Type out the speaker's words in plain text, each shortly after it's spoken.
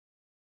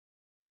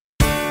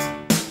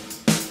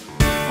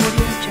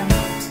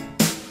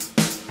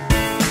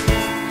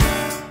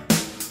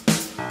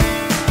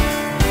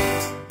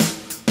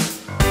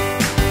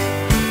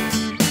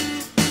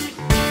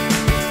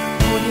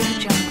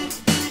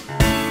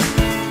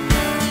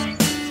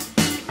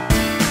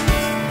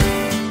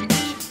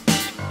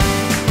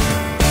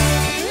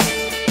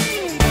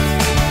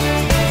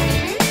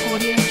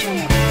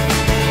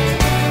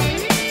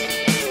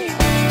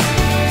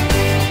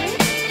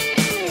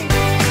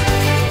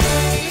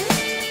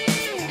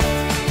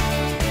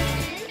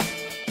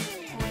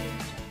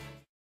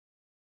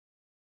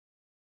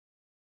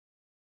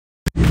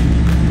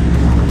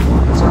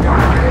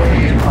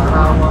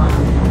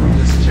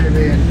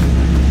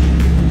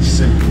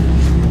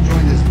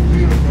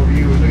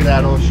at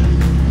that ocean.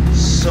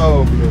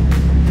 So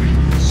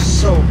beautiful.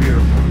 So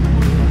beautiful.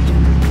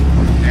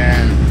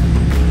 And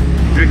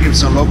drinking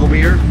some local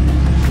beer.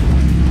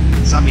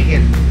 San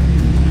Miguel.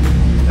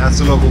 That's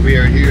the local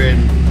beer here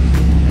in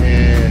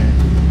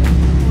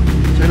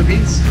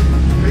Philippines.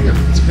 Pretty good.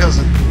 It's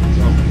Pilsen.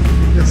 So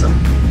get some.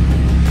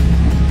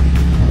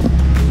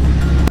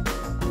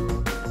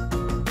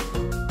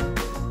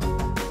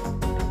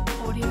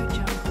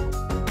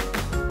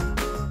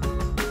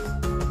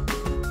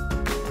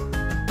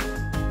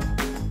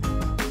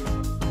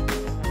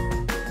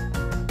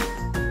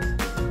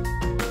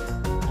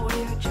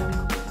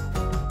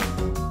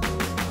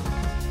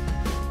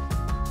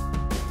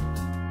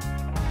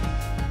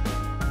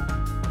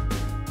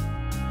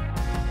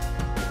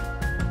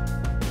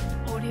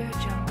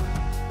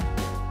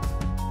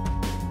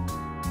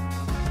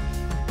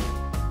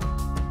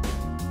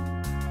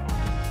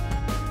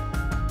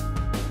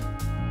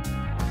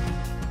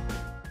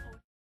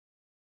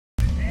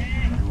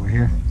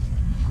 Here,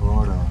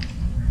 Coron.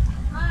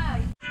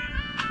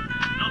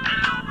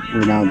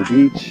 We're now on the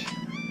beach,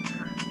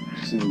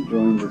 just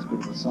enjoying this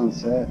beautiful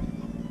sunset.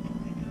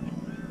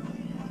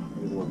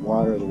 Look at the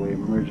water, the way it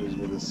merges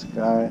with the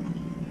sky.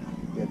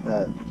 Get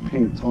that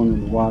pink tone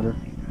in the water.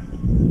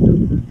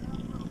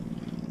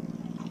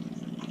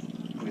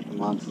 Look at the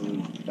mountains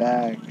in the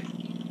back.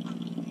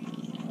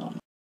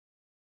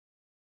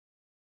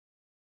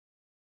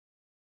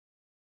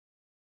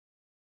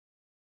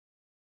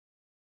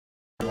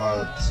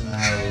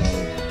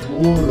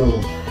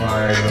 Puro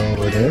fire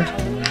over there.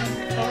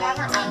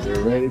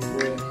 We're ready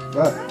for it.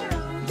 But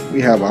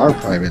we have our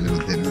private little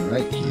dinner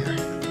right here.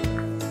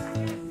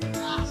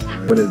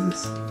 What is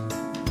this?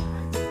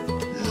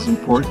 This is some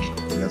pork.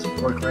 We got some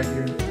pork right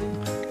here.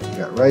 We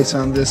got rice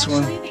on this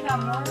one.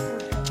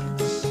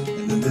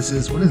 And then this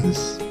is, what is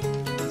this?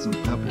 Some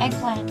pepper.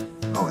 Eggplant.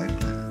 Oh,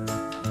 eggplant.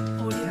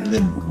 And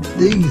then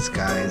these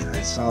guys,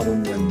 I saw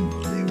them when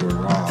they were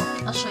raw.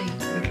 I'll show you.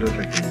 It looked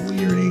like a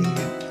weird alien.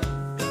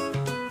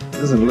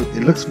 Doesn't look,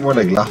 it looks more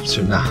like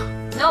lobster now.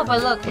 No,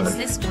 but look, it's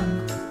this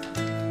one.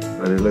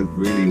 But it looked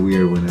really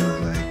weird when it was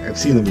like, I've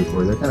seen them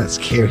before, they're kind of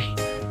scary.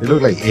 They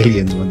look like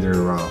aliens when they're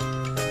raw.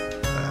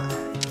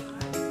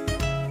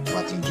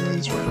 About to enjoy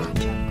this right now.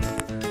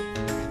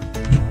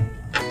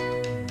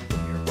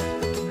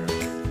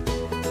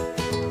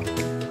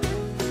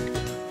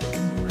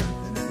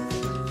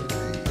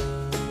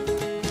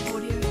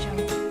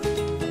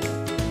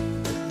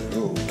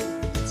 Oh,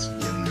 it's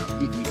yelling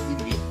out, eat me,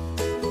 eat me.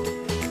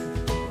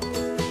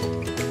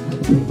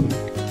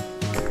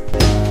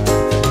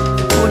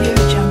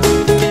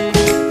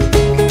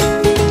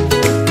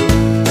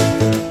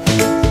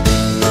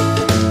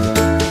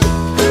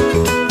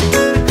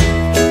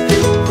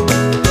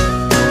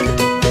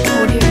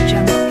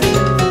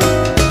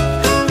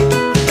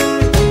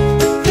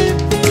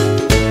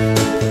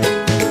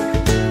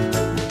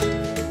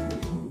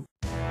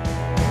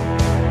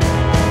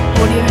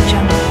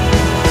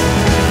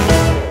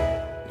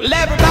 Well,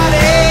 everybody,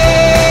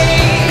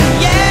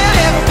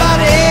 yeah,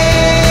 everybody,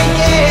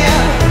 yeah.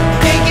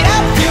 Take it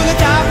up to the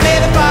top,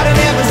 let the party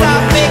never stop.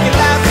 Make it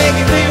loud, make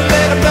it clear,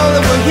 let them know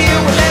that we're here.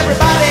 Well,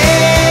 everybody,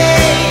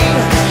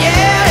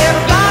 yeah,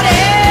 everybody,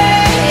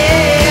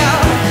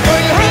 yeah. Throw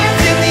your hands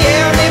in the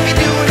air, and if you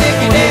do it, if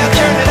you dare,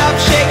 turn it up,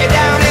 shake it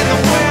down, and the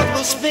world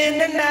will spin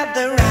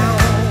another round.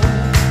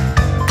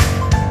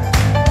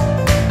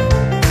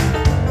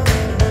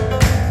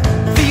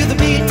 Feel the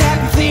beat, tap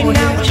your feet,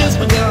 now we're just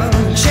begun.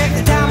 Check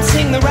the time,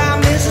 sing the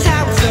rhyme, this is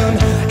how it's done.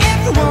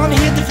 Everyone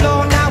hit the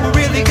floor, now we're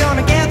really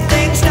gonna get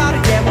things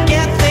started. Yeah, we'll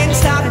get things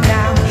started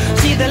now.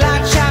 See the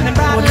light shining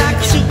bright like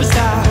a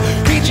superstar.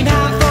 Reaching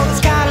high for the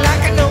sky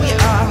like I know you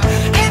are.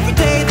 Every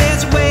day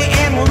there's a way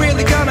and we're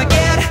really gonna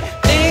get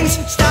things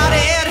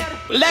started.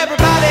 Well,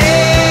 everybody,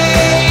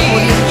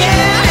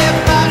 yeah,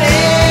 everybody,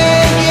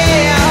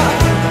 yeah.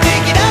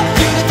 Pick it up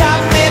to the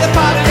top, may the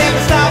party never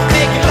stop.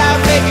 Make it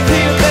loud, make it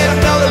clear, let them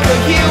know that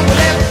we're here.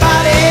 Well,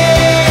 everybody,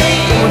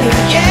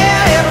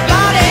 yeah,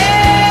 everybody,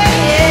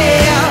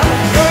 yeah.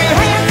 Throw your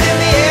hands in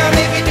the air, and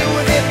if you do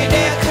it, if you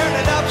dare, turn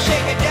it up,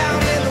 shake it down,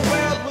 and the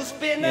world will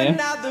spin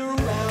another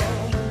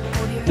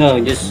round. No,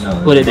 just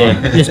put it there.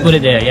 Just put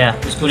it there, yeah.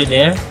 Just put it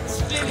there.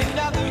 Spin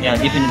another Yeah,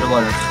 dip into the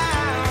water.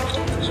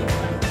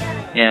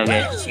 Yeah,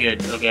 okay, it's good,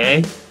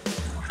 okay.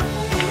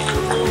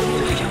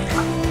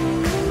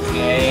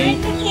 Okay.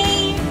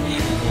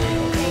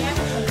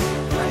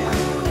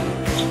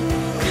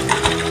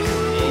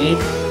 Okay.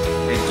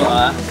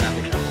 Ito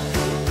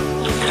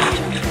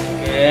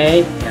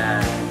Okay.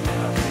 Yeah.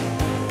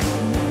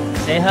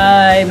 Say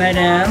hi,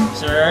 madam,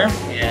 sir.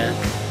 Yeah.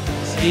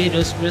 See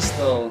those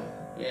crystal.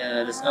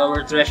 Yeah, that's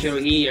our treasure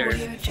here.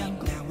 Yeah.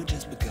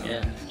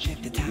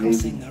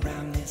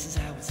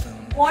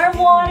 Warm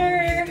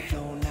water.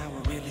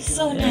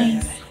 So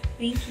nice.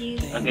 Thank you.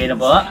 Okay na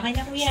po? Okay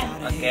na kuya.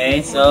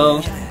 Okay, so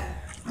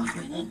Well,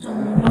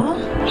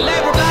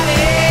 everybody,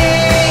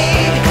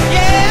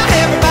 yeah,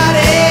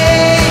 everybody,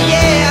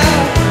 yeah.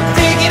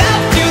 Take it up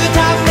to the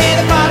top, may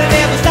the party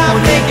never stop.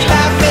 Make it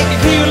loud, make it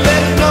clear,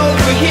 let them know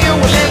we're here.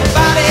 Well,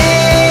 everybody,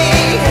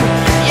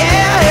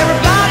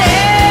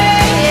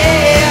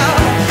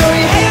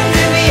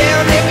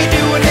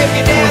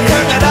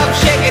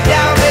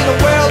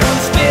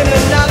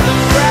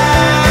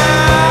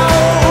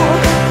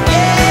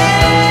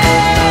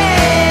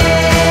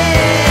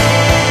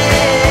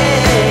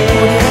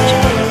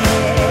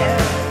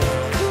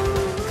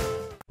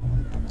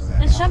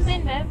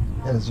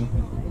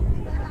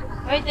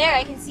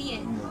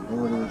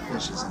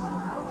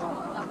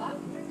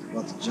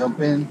 jump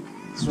in,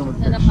 swim with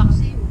Sarap fish.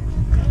 kasi.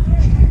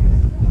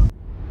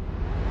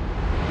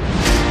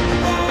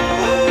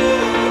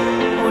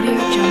 Audio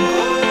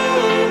Jungle.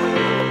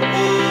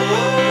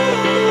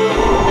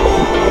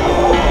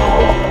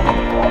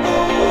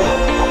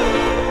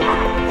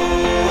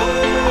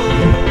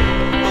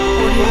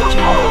 Audio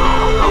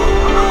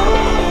Jungle.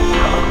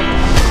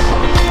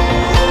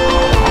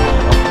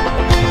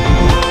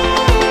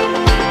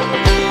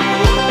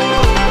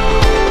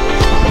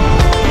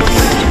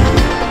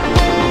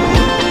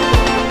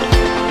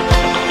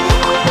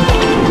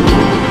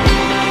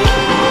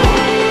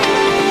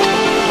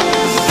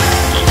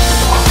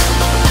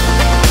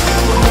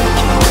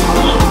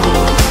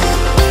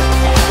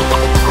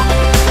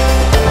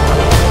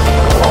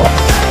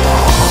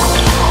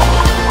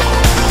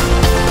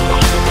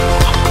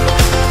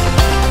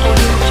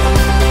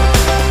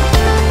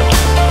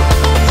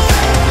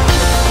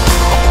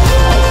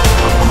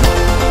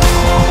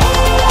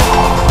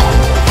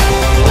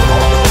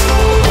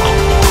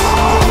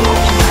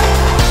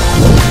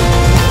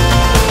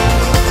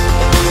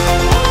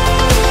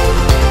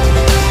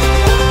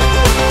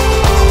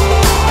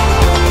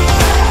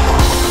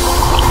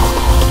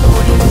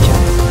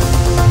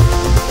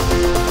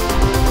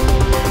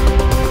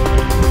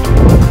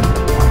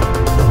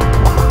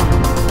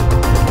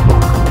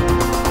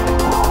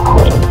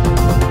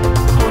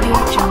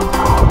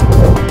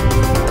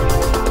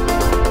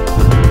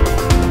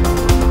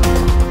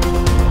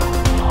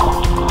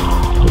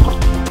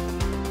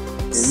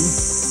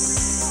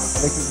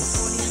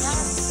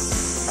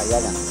 Kaya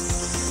na.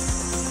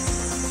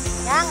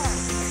 Yang.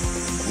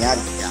 Yan.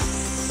 Yan.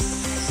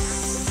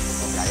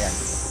 Oh, kaya.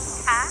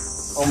 Ha?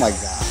 Oh my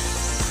God.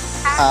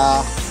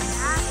 Ha?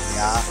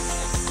 Yeah.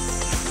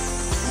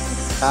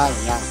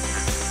 Kaya.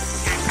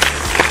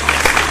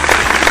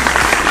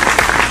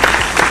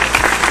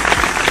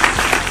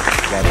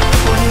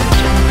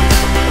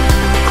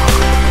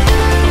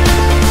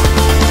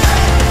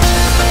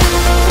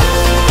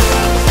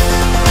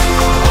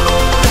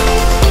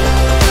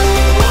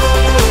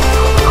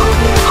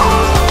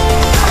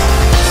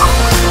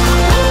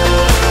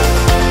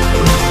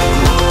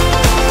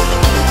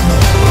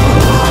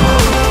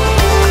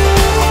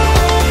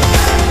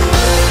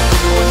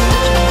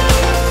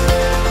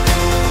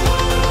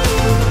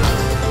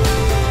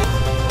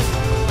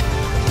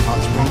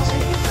 Hot springs.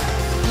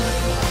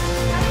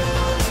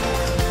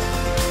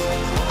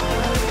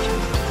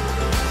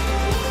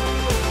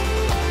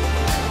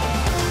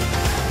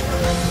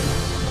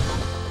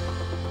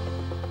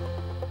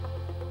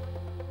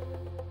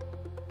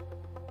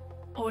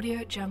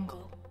 Audio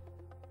Jungle.